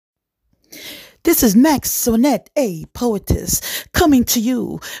This is Max Sonette, a poetess, coming to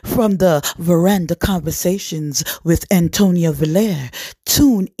you from the Veranda Conversations with Antonia Villar.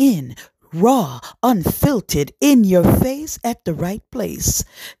 Tune in, raw, unfiltered, in your face at the right place.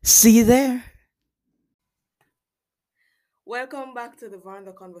 See you there. Welcome back to the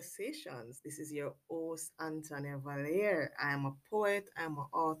Veranda Conversations. This is your host, Antonia Villar. I am a poet, I'm an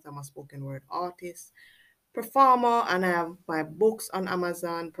author, I'm a spoken word artist, performer, and I have my books on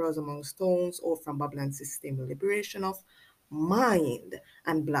Amazon, Pearls Among Stones, or from Babylon System, Liberation of Mind,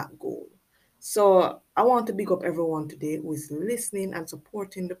 and Black Gold. So I want to big up everyone today who is listening and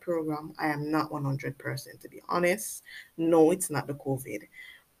supporting the program. I am not 100% to be honest. No, it's not the COVID,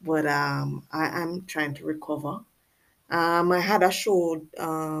 but I am trying to recover. I had a show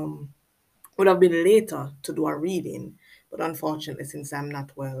would have been later to do a reading, but unfortunately, since I'm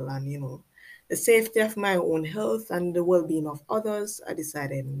not well and the safety of my own health and the well-being of others, I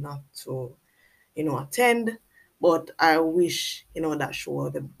decided not to attend. But I wish that show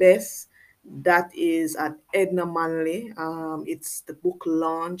the best. That is at Edna Manley. It's the book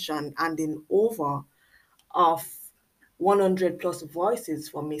launch and handing over of 100 plus voices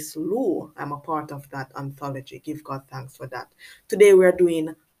for Miss Lou. I'm a part of that anthology. Give God thanks for that. Today we're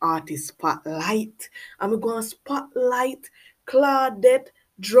doing Artist Spotlight. And we're going to spotlight Claudette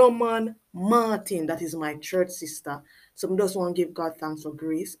Drummond-Martin. That is my church sister. So I just want to give God thanks for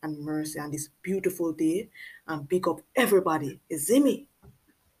grace and mercy on this beautiful day and pick up everybody. Is it me?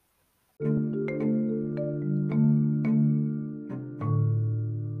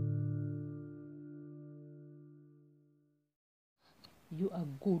 You a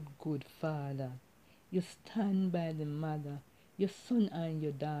good father. You stand by the mother, your son and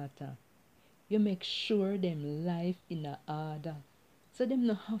your daughter. You make sure them life in a order. So them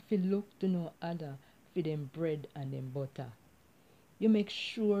no have to look to no other for them bread and them butter. You make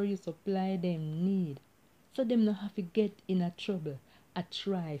sure you supply them need. So them no have to get in a trouble. I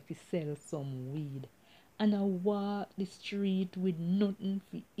try to sell some weed. And I walk the street with nothing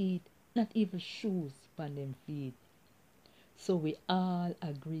to eat, not even shoes on them feet. So we all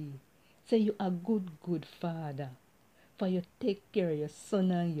agree. Say you a good father. For you take care of your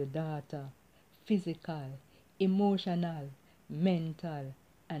son and your daughter. Physical, emotional, mental,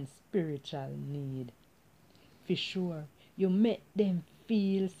 and spiritual need. For sure, you make them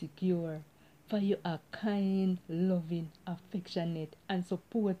feel secure. For you a kind, loving, affectionate, and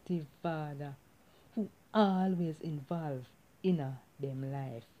supportive father who always involved in them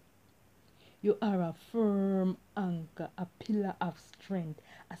life. You are a firm anchor, a pillar of strength,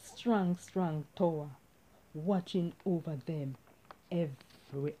 a strong tower, watching over them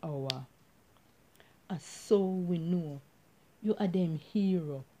every hour. And so we know you are them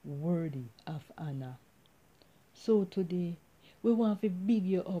hero worthy of honor. So today, we want to big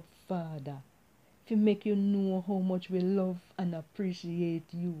you up, Father, to make you know how much we love and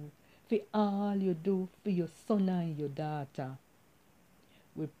appreciate you, for all you do for your son and your daughter.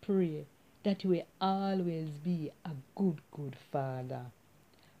 We pray that you will always be a good father.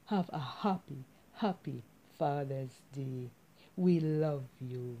 Have a happy Father's Day. We love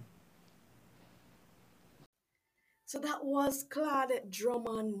you. So that was Claudette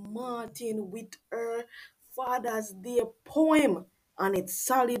Drummond-Martin with her Father's Day poem, and it's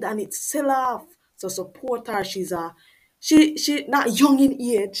solid and it's sell off. So support her. She not young in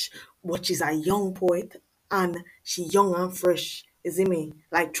age, but she's a young poet and she young and fresh. Is it me?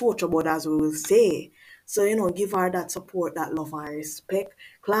 Like Chocho Bod as we will say. So give her that support, that love and respect.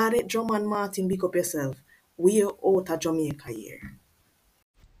 Claudette Drummond-Martin, big up yourself. We are out of Jamaica here.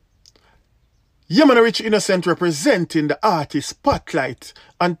 Yaman Rich Innocent representing the artist Spotlight.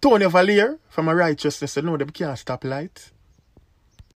 Antonio Valier from a righteousness, you know them can't stop light.